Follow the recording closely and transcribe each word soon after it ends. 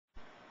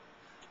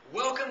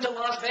Welcome to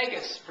Las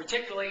Vegas,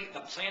 particularly the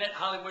Planet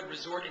Hollywood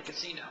Resort and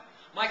Casino.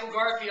 Michael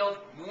Garfield,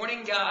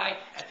 morning guy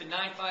at the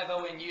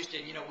 950 in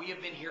Houston. You know, we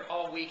have been here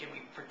all week, and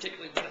we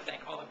particularly want to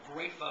thank all the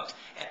great folks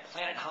at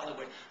Planet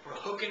Hollywood for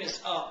hooking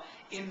us up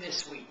in this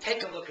suite.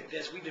 Take a look at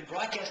this. We've been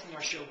broadcasting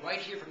our show right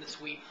here from the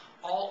suite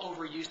all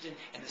over Houston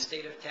and the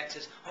state of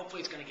Texas. Hopefully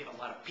it's going to give a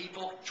lot of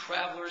people,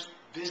 travelers,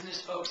 business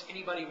folks,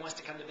 anybody who wants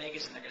to come to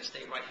Vegas, and they're going to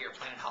stay right here at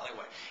Planet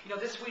Hollywood. You know,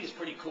 this suite is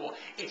pretty cool.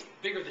 It's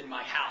bigger than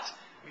my house.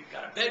 We've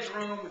got a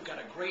bedroom, we've got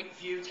a great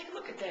view. Take a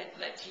look at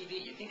that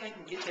TV. You think I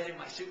can get that in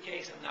my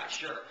suitcase? I'm not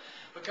sure.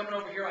 But coming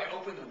over here, I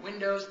open the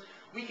windows.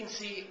 We can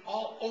see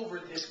all over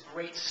this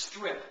great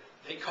strip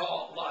they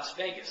call Las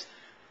Vegas.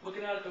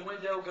 Looking out at the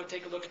window, go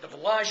take a look at the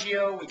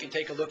Bellagio. We can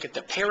take a look at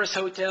the Paris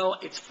Hotel.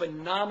 It's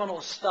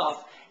phenomenal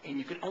stuff, and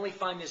you can only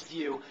find this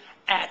view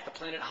at the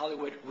Planet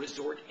Hollywood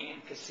Resort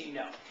and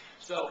Casino.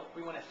 So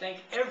we want to thank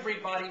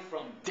everybody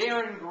from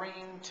Darren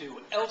Green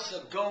to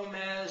Elsa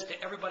Gomez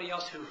to everybody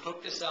else who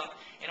hooked us up,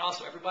 and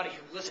also everybody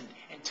who listened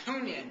and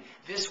tuned in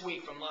this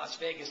week from Las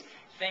Vegas.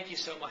 Thank you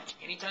so much.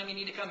 Anytime you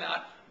need to come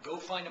out, go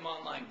find them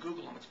online.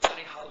 Google them. It's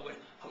Planet Hollywood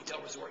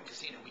Hotel Resort and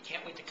Casino. We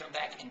can't wait to come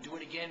back and do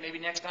it again. Maybe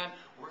next time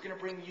we're going to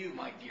bring you,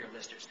 my dear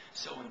listeners.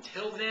 So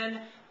until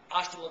then,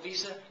 hasta la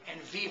vista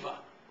and viva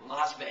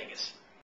Las Vegas.